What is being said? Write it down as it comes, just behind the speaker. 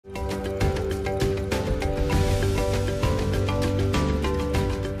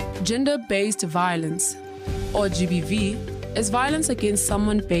Gender-based violence, or GBV, is violence against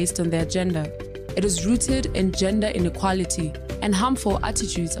someone based on their gender. It is rooted in gender inequality and harmful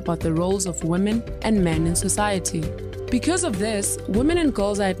attitudes about the roles of women and men in society. Because of this, women and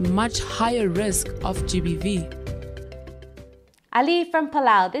girls are at much higher risk of GBV. Ali from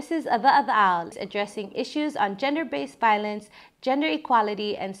Palau, this is Ada Owl, addressing issues on gender-based violence, gender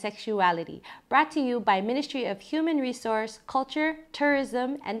equality, and sexuality, brought to you by Ministry of Human Resource, Culture,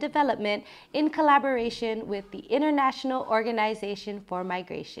 Tourism, and Development in collaboration with the International Organization for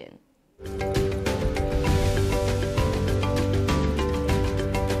Migration.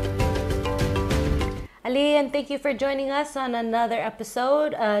 Ali, and thank you for joining us on another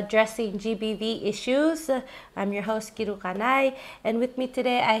episode addressing GBV issues. I'm your host, Kiru Kanay, and with me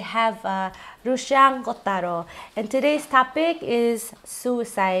today I have Rusyang Kotaro. And today's topic is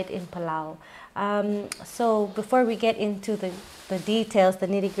suicide in Palau. So before we get into the details, the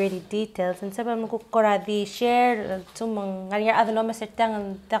nitty-gritty details, and sabi mo kukura di share sumang ngayar ada no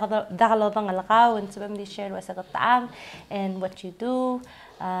masertang dakalobang alakaw and sabi mo di share wasagataang and what you do.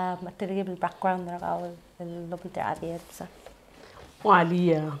 Material background na ako lobul te audience.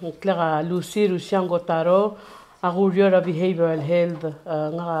 Walia, klara Lucy Rusyang Kotaro, ako yora behavioral health,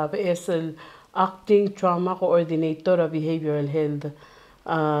 nga BSL acting trauma coordinator of behavioral health.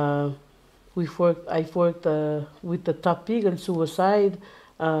 I've worked with the topic on suicide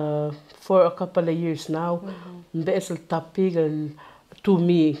for a couple of years now. BSL topic to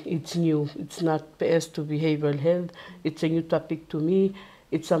me it's new. It's not PS to behavioral health. It's a new topic to me.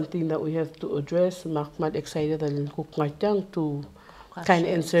 It's something that we have to address. I'm excited to kind of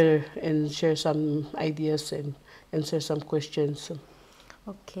answer and share some ideas and answer some questions.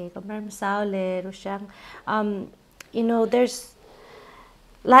 Okay, you know, there's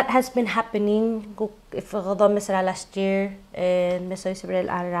a lot has been happening. If last year and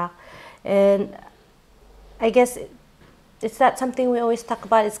I guess it's not something we always talk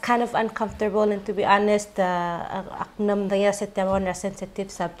about. It's kind of uncomfortable, and to be honest,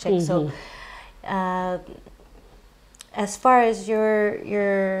 sensitive subject. So, as far as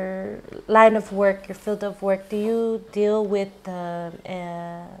your line of work, your field of work, do you deal with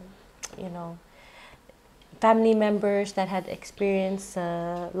you know, family members that had experienced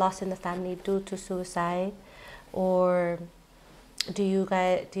loss in the family due to suicide, or do you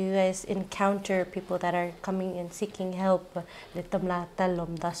guys encounter people that are coming and seeking help,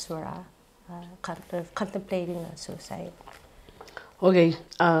 contemplating suicide? Okay,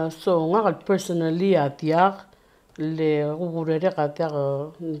 so nga personally atiak le ugurere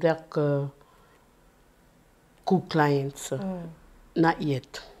atiak clients not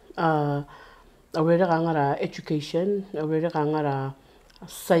yet. Already ngara education, already ngara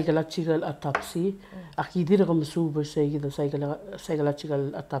psychological autopsy. Aki dira ko masuber sa the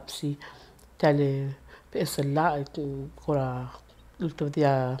psychological autopsy. Tale pesala kora ulto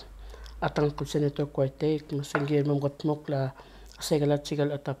dia atang ko senator Quartek masangir mamgot la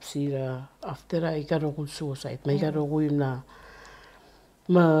psychological autopsy after I got a suicide. May got a na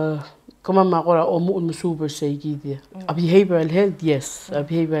kama makora omu masuber sa a behavioral health, yes. A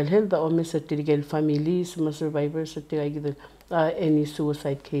behavioral health the omi sa tirigal families ma survivors sa tirigal any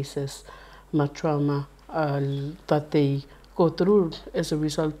suicide cases, trauma that they go through as a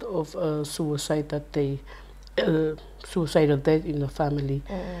result of suicide that they suicidal death in the family.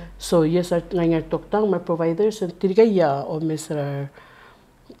 So yes, ngayon toktang my providers and tirigaya o mesra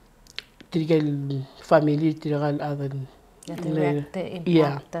tirigal family tirigal adan direct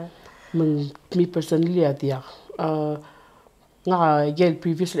impact. Me personally adia nga gel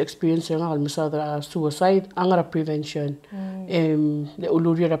previous experience nga almasada suicide angara prevention the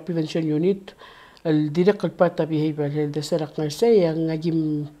ulurira prevention unit el direct part of behavioral health the serak nurse yang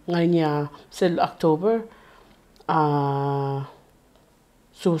ngagim nganya sel October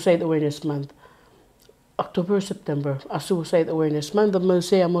suicide awareness month, October September suicide awareness month. The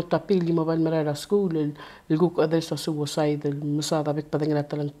say amo tapil lima ban marara school el guk others sa suicide el masada bek padang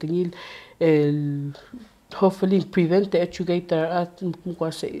talang tingil el hopefully prevent the educator at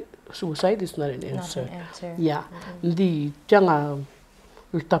suicide is not an answer. Yeah. Di janga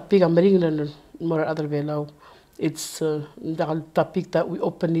topic amring na more other below. It's the topic that we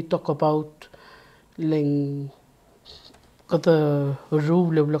openly talk about ling the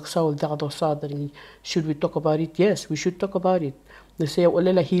rule of Luxau Dagado. Should we talk about it? Yes, we should talk about it. They say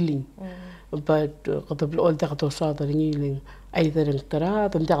wala healing. But all Dagado Sadring either in Tara,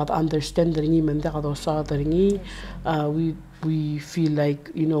 and that understand the ring and Dagado Sadring. We feel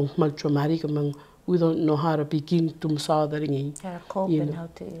like, you know, mal traumatic among we don't know how to begin to massage the ring. How to cope and how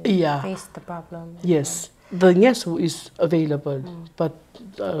to face the problem. Yes. the nyeso is available, but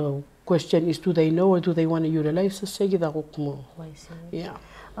question is, do they know or do they want to utilize the segidakok mo? I see. Yeah.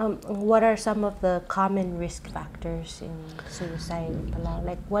 What are some of the common risk factors in suicide in Palau?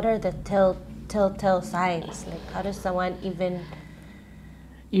 Like, what are the telltale signs? Like, how does someone even...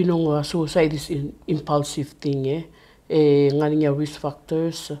 You know, suicide is an impulsive thing, eh? Nga risk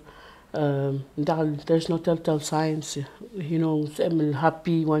factors. There's no telltale signs. You know, I'm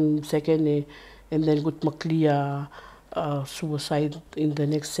happy 1 second, and then good maklia suicide in the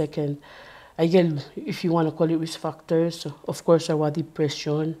next second. Again, if you want to call it risk factors, of course, our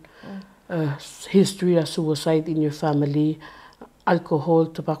depression, history of suicide in your family, alcohol,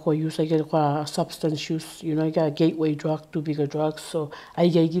 tobacco use, I get substance use, you know, I got a gateway drug to bigger drugs. So I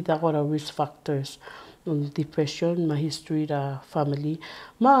get that risk factors. Depression, my history, the family.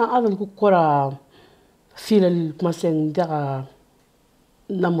 Ma adal ko kora feel maseng daka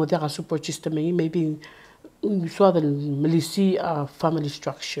namo daka support system maybe so adal malisi family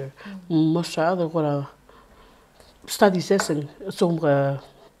structure. Most other kora study session so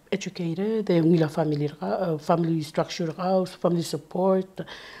educated they ngila family structure house family support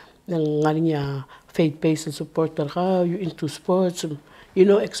ngalinya faith-based support you into sports. You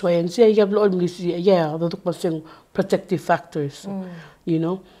know, X, Y, and Z, you have all these, yeah, the protective factors, you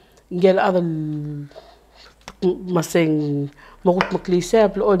know. Get other masing makut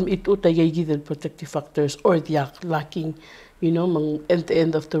maklisab, all it utay the protective factors or the lacking, you know, at the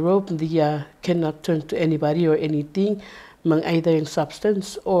end of the rope, the cannot turn to anybody or anything, either in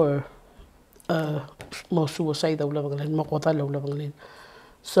substance or more suicide.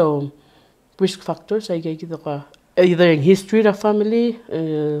 So, risk factors, I gave the either in history of family,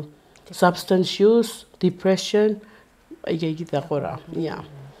 substance use, depression, yeah.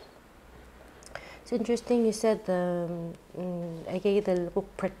 It's interesting you said the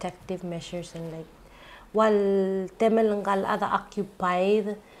protective measures and like while temelangal other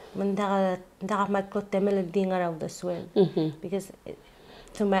occupied mandaka maklo temelandinga the swell because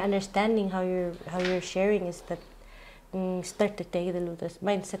to my understanding how you're sharing is that start to take the ludas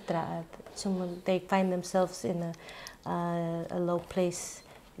mindset so they find themselves in a low place,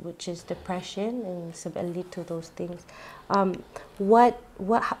 which is depression, and sub lead to those things.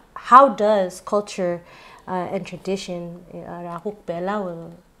 How does culture and tradition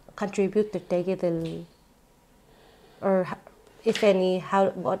contribute to take the, or if any,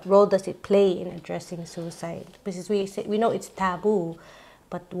 what role does it play in addressing suicide? Because we know it's taboo,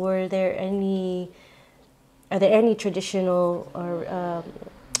 but are there any traditional or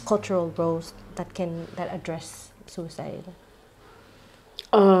cultural roles that address suicide?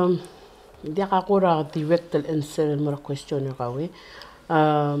 Di ako ra direct answer mo question kawi.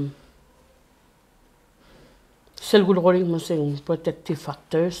 Self-guloring mo saying protective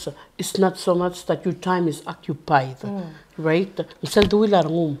factors. It's not so much that your time is occupied, right?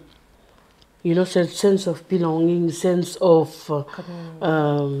 You know, sense of belonging, sense of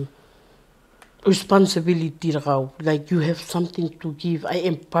responsibility, like you have something to give. I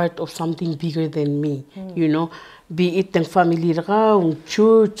am part of something bigger than me, you know, be it ng family,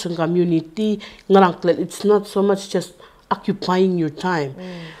 church, community. It's not so much just occupying your time.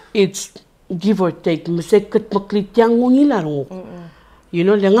 It's give or take. You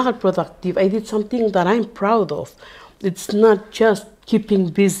know, productive. I did something that I'm proud of. It's not just keeping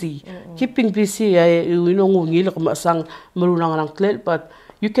busy. Keeping busy, you know, but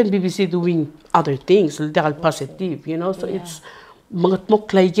you can be busy doing other things, positive, you know. So it's you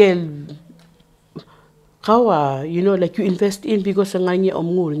know, like you invest in because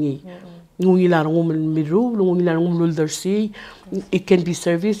it can be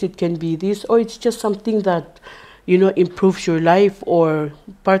service, it can be this, or it's just something that, you know, improves your life or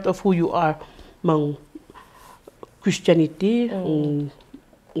part of who you are. Christianity,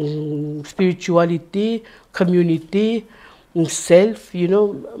 spirituality, community, self, you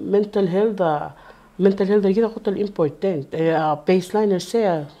know, mental health is important. Baseline is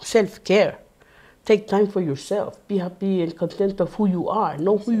self-care. Take time for yourself. Be happy and content of who you are.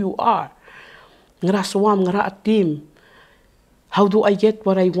 Know who you are. How do I get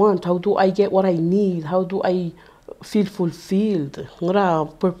what I want? How do I get what I need? How do I feel fulfilled?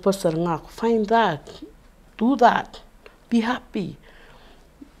 Purpose. Find that. Do that. Be happy.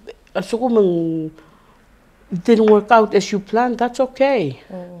 It didn't work out as you planned, that's okay.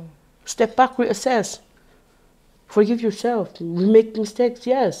 Step back, reassess. Forgive yourself. We make mistakes,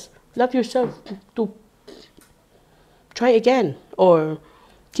 yes. Love yourself to try again or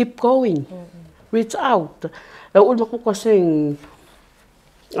keep going. Reach out.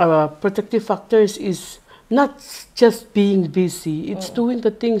 Protective factors is not just being busy. It's doing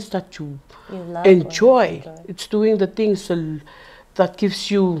the things that you You love enjoy. It's doing the things that gives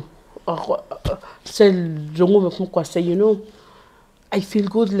you say, you know, I feel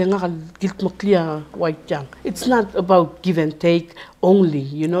good. It's not about give and take only,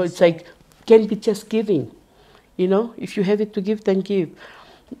 you know. It's like can be just giving, you know. If you have it to give, then give,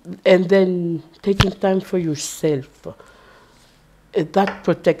 and then taking time for yourself. That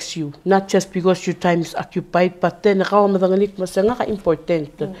protects you, not just because your time is occupied, but then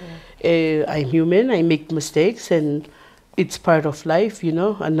important. I'm human. I make mistakes, and it's part of life, you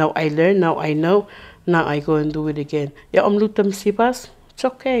know. And now I learn. Now I know. Now I go and do it again. Yeah, sipas. It's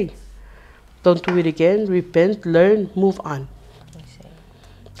okay. Don't do it again. Repent, learn, move on.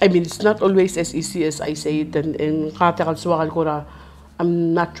 I mean, it's not always as easy as I say it. And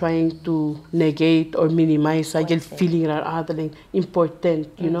I'm not trying to negate or minimize. I get feeling important,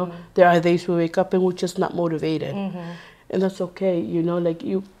 you know. There are days we wake up and we're just not motivated. And that's okay, you know. Like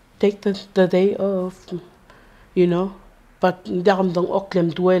you take the day off, you know. But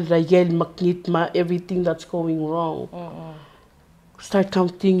everything that's going wrong. Start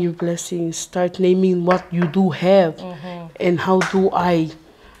counting your blessings. Start naming what you do have, and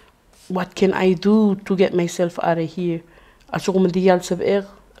what can I do to get myself out of here?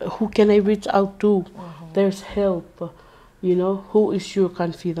 Who can I reach out to? There's help. You know, who is your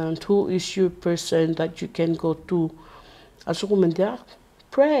confidant? Who is your person that you can go to?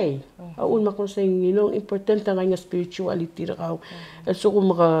 Pray. Saying, you know, important ang spirituality raw. So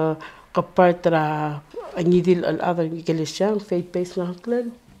kung kapart ra anidil al other iglesia, faith-based na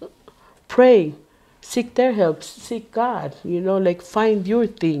haklan. Pray. Seek their help. Seek God. You know, like find your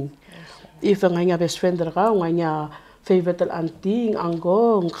thing. If ang best friend raw, ang favorite auntie,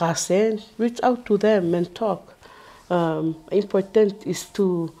 anggo, cousin, reach out to them and talk. Important is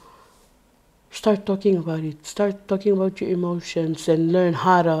to start talking about it. Start talking about your emotions and learn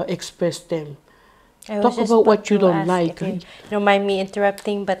how to express them. Talk about what you don't like. You don't mind me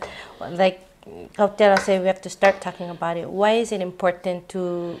interrupting, but like Kautela said, we have to start talking about it. Why is it important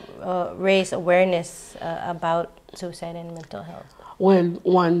to raise awareness about suicide and mental health? Well,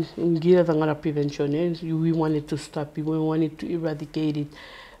 one, prevention is we wanted to stop it, we wanted to eradicate it.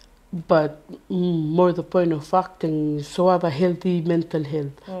 But more the point of acting, so other healthy mental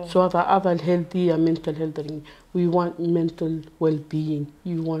health, so other healthy mental health. We want mental well-being.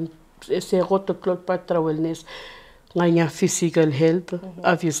 You want wellness. Physical health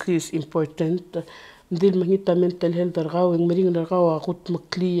obviously is important. Mental health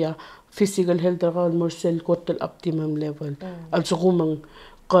physical health more optimum level. Also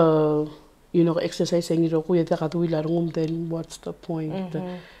you know, exercising then what's the point?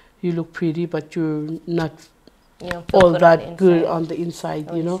 You look pretty, but you're not all that good on the inside,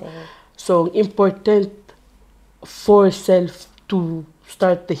 you know. So important for self to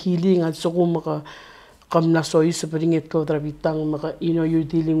start the healing. And so you know, you're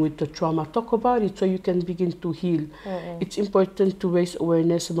dealing with the trauma. Talk about it so you can begin to heal. It's important to raise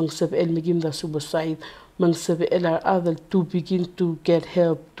awareness among the suicide, among other to begin to get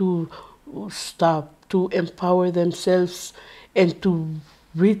help, to stop, to empower themselves, and to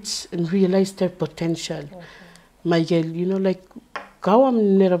reach and realize their potential. My girl, you know, like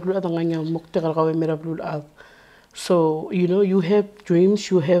so, you know, you have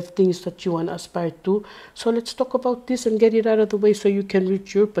dreams, you have things that you want to aspire to. So let's talk about this and get it out of the way so you can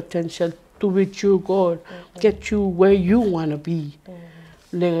reach your potential, to reach your goal, get you where you want to be.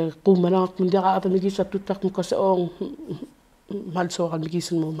 No,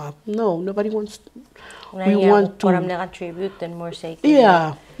 nobody wants. We want to contribute and more say.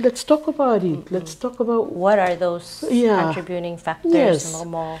 Yeah, let's talk about it. Let's talk about what are those contributing factors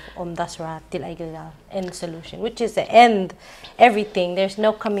end solution, which is the end, everything. There's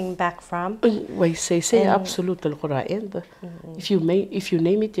no coming back from. Why say absolutely end. If you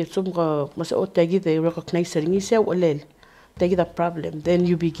name it, it's they recognize it. Take the problem, then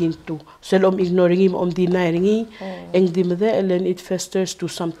you begin to ignoring him, denying him, and then it festers to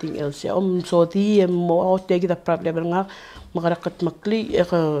something else. So the take the problem magarakat makli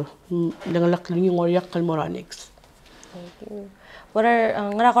langalakling or yakal moranix. What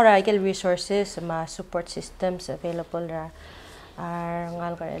are resources, support systems available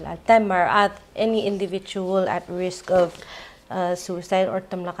at any individual at risk of suicide or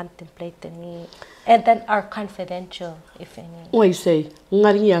tamla contemplate and then are confidential, if any? I say,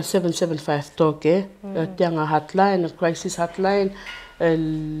 775 talk, tianga hotline, a crisis hotline,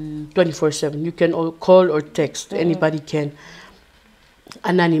 24/7. You can call or text. Anybody can.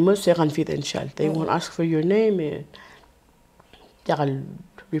 Anonymous, confidential. They won't ask for your name. They will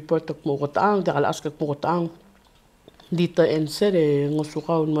report mo kotang. They will ask mo kotang. dito en sere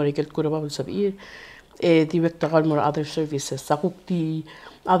ngosuka un morikel kurabal sabir director kal more other services sakuk di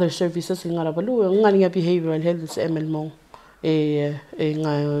other services ngara balu ngani behavioral health ML mo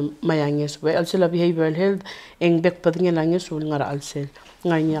nga mayanges we alsela behavioral health eng bek padinga langes ul ngara alsel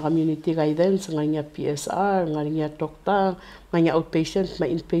nganya community guidance nganya PSR nganya dokta nganya outpatient ma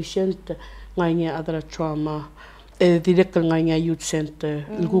inpatient nganya other trauma direct nganya youth center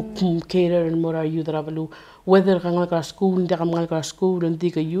nguk cater and more youth rabalu whether kangal ka school ndi kangal ka school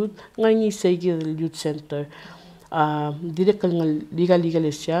ndi ka youth ngani segi youth center direct ngal legal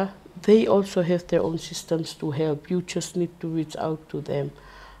isya they also have their own systems to help you just need to reach out to them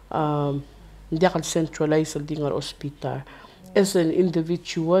ndi kan centralize di ngal hospital as an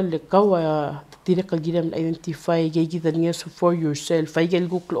individual kawa direct gidam identify gidan yes for yourself ay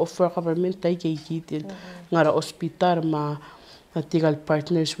google offer government ay gidin ngara hospital ma legal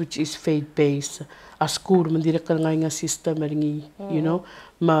partners which is faith based a school man direct nga system ringi you know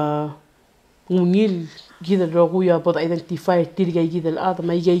ma ngil gidal roguya bod identify dirigay gidal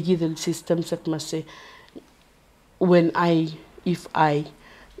ma gidal system sak mase if I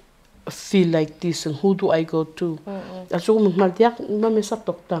feel like this and who do I go to also maldiak mamesa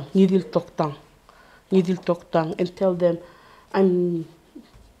toktang ngidil toktang and tell them I'm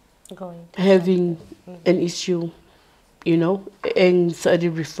having an issue, you know, and sa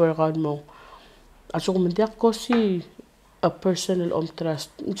refer mo. Also kumandiak ko si a personal trust.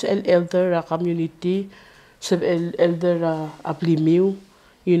 It's an elder community, sa elder ablimiw,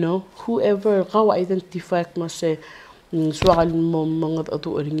 you know, whoever kawa identify mo sa swakal mo mga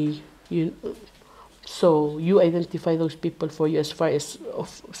aturingi. So you identify those people for you as far as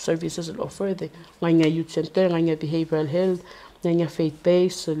services and offer the nganya youth center, nganya behavioral health, nganya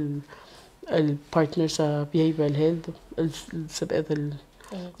faith-based, partners sa behavioral health, sa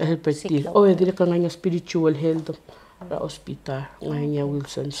health oh dire ka nganya spiritual health ra hospital nganya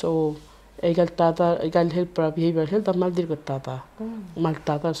Wilson. So egal help para behavioral health mal dir tata mal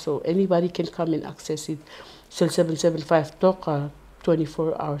tata, so anybody can come and access it. Cell 775 talk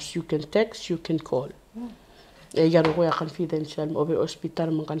 24 hours. You can text, you can call. Yaro ko ya confidential, over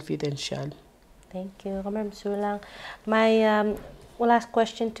hospital man confidential. Thank you. Ma'am Sulang. My last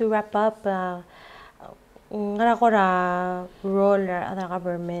question to wrap up. Ngara ko ra role of the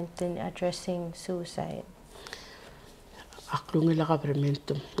government in addressing suicide. Aklo nga government.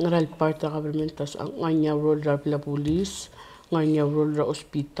 Ngara part of government as ang nganya role ra la police, nganya role ra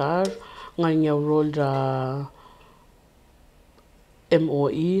hospital, nganya role ra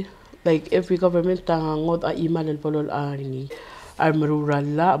MOE, like every government ngod a imal polol ani ar marural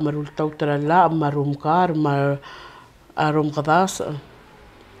la marul tautra la marum kar mar arum kadas,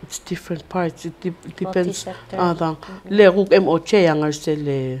 it's different parts, it depends le guk MOC yang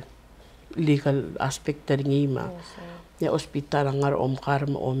arsel legal aspect ngima ya hospital ngar kar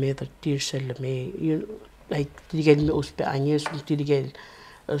mo me tirsel me like tigel me uspe anyes tigel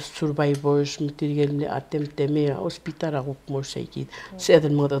survivors material ni attempt me hospital ako mo sa ikit sa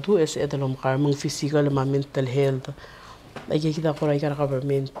edel mo datu es edel kar mang physical ma mental health ay kita ko ray kar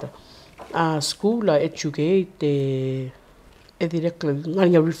government school educate direct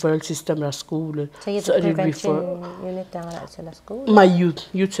nga referral system ra school sa prevention unit nga sa school my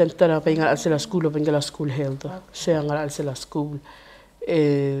youth center pa nga sa school pa nga school health sa nga sa school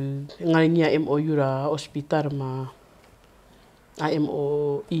nga niya MOU ra hospital ma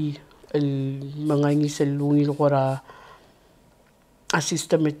IMOE mga ngisel lungil ko ra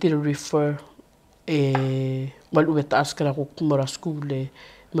assistant material refer maluwet taas kara ko mura school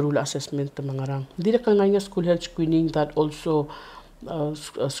marula assessment mga rang dili ka nga school health screening that also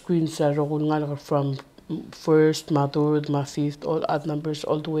screens sa rokon nga from first ma third ma fifth all odd numbers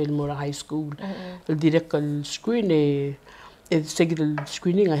all the way mura high school dili ka screen second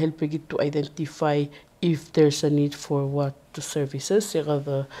screening help you to identify if there's a need for what the services,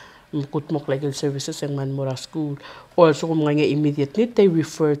 the kutmok legal services and man mura school. Also, kung mga immediate need, they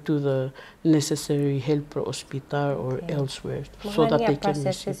refer to the necessary help for hospital or elsewhere, so that they can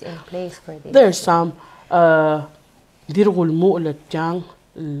processes in place for this. There's some dirugul mo ulit yang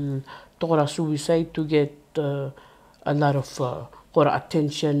tokora suicide to get a lot of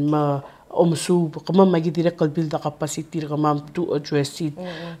attention ma omsub kama magidire build the capacity kama to address it.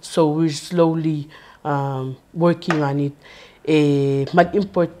 So we're slowly working on it.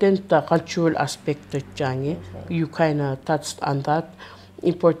 Important cultural aspect you kind of touched on that.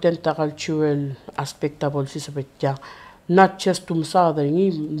 Important cultural aspect about this not just to masada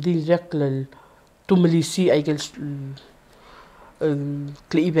direct to malisi ay guess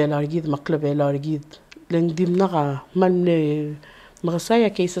klibe largid maklabe largid lang dim naka man Makasaya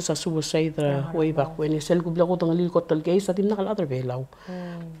cases of suicide way back when. Sel gubla ko tangali ko tal case atin nakal other belaw.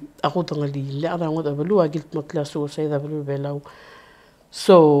 Ako tangali le other ngot abalu agilt makla suicide abalu belaw.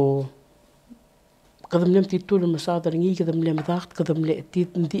 So kadam lem titul masadar ngi kadam lem dacht kadam le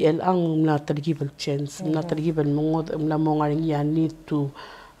tit ndi el ang na targibal chance na targibal mongod na mongar ngi need to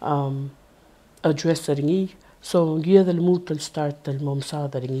address ngi. So ngi the mutual start the mom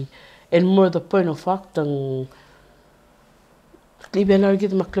sadar ngi. And more the point of fact ang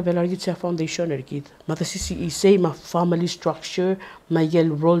Libelargid maklebelargid sa foundation ergid. Mata sisi say ma family structure, ma yel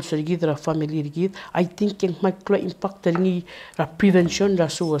roles ergid ra family ergid. I think yung maklo impact ringi ra prevention ra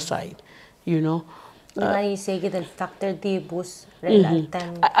suicide. You know. Ngani say gid el factor dibus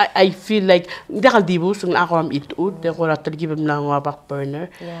I feel like dakal dibus ng ako am itud, ako ra tergibem na mga back burner.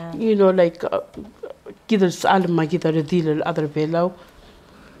 You know like kidal sa alam ma kita redil other below.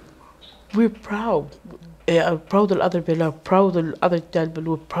 We're proud. Proud of other people, proud of other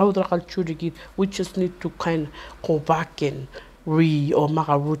people, proud of culture. We just need to kind of go back and or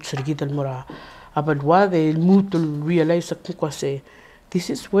maka roots mura. But while they move to realize that this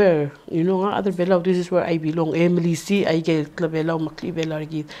is where, you know, other people, this is where I belong. Emily see I get klabela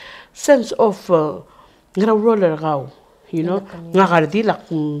maklibela sense of roller gao, you know, nga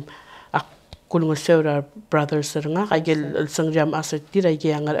kulung sewra brothers nga kay sang jam asat tira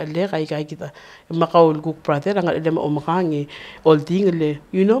kay angal alle kay kita makaul guk brother angal alle ma umakangi all dingle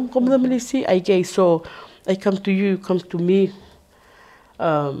you know come the milisi I gay so I come to you come to me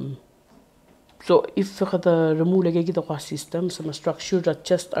so if the remove kay kita kwa system some structure that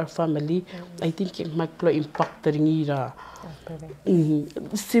just our family I think it might play impact ringira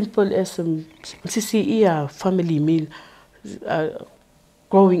simple as sisi family meal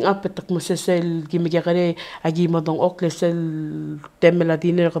growing up at takmusesel gimigakare agi modong oklesel temela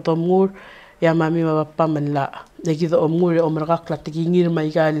dinner katomur ya mami mapamanla nagido omur omrakla tigingir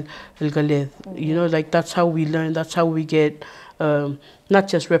maigal elgaled you know like that's how we learn that's how we get not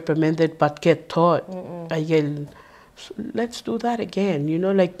just reprimanded but get taught again let's do that again you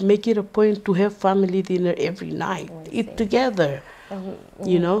know like make it a point to have family dinner every night eat together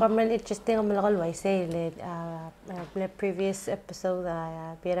you know Parang interesting ang malakal why say the previous episode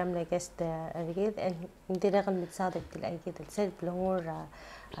piram like guest agad and hindi na kan mitsadak til ay kita self langor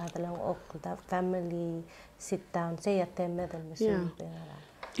talang ok family sit down say atemme dal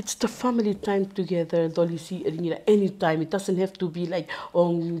it's the family time together dolisi anytime it doesn't have to be like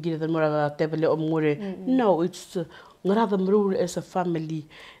on gida mura table o more no it's ngaradam rule as a family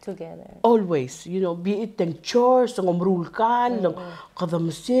together always you know be it in chores ng rule kan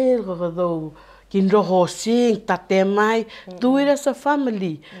kadam sir kado kinro hosing tatemay do it as a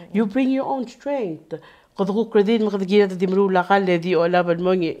family you bring your own strength kado ko credit makadagina ta dimrula ka ledi o laban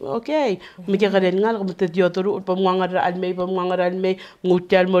mo ngi okay migakaren ngal ko mtediyo turu pamangar almay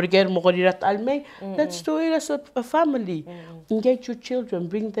ngutial morger mo kodirat almay let's do it as a family engage your children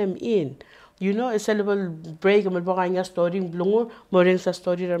bring them in. You know, it's a little break. I'm going to story blungo, more sa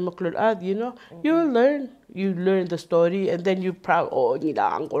story na maklul you know, you learn the story, and then you proud. Oh,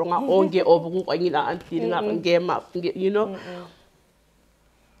 nila ang nga onge obong ko nila anti nga ang game up, you know.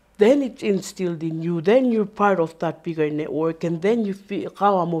 Then it's instilled in you. Then you're part of that bigger network, and then you feel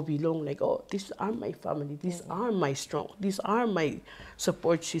how mo belong. Like, oh, these are my family. These are my strong. These are my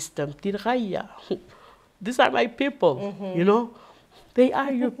support system. These are my people. You know. They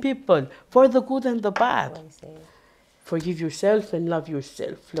are your people for the good and the bad. Forgive yourself and love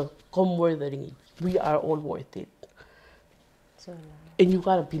yourself. Look, come worth it. We are all worth it. And you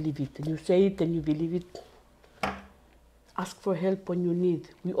gotta believe it. And you say it and you believe it. Ask for help when you need.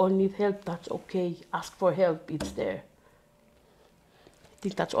 We all need help. That's okay. Ask for help. It's there. I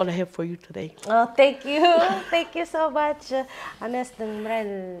think that's all I have for you today. Oh, thank you. Thank you so much. Honest,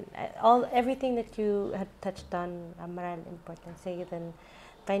 everything that you had touched on, maral important. Say then,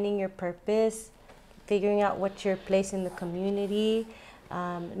 finding your purpose, figuring out what your place in the community,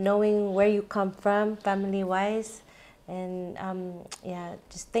 knowing where you come from, family-wise, and yeah,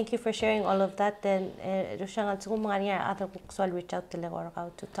 just thank you for sharing all of that. Then, other books will reach out to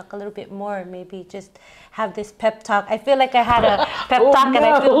talk a little bit more. Maybe just have this pep talk. I feel like I had a pep talk and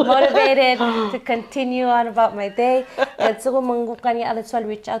I feel motivated to continue on about my day. And so, will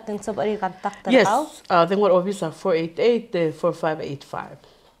reach out and somebody contact. Yes, then what office 488-4585.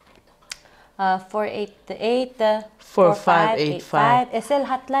 488-4585. SL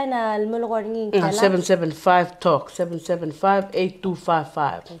hotline na lumulukor 775 talk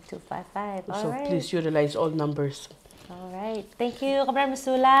 775-8255. 8255. So right. Please utilize all numbers. All right. Thank you, Kabrar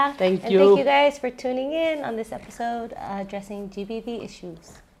Masula. Thank and you. Thank you guys for tuning in on this episode addressing GBV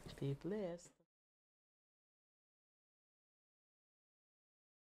issues. Be blessed.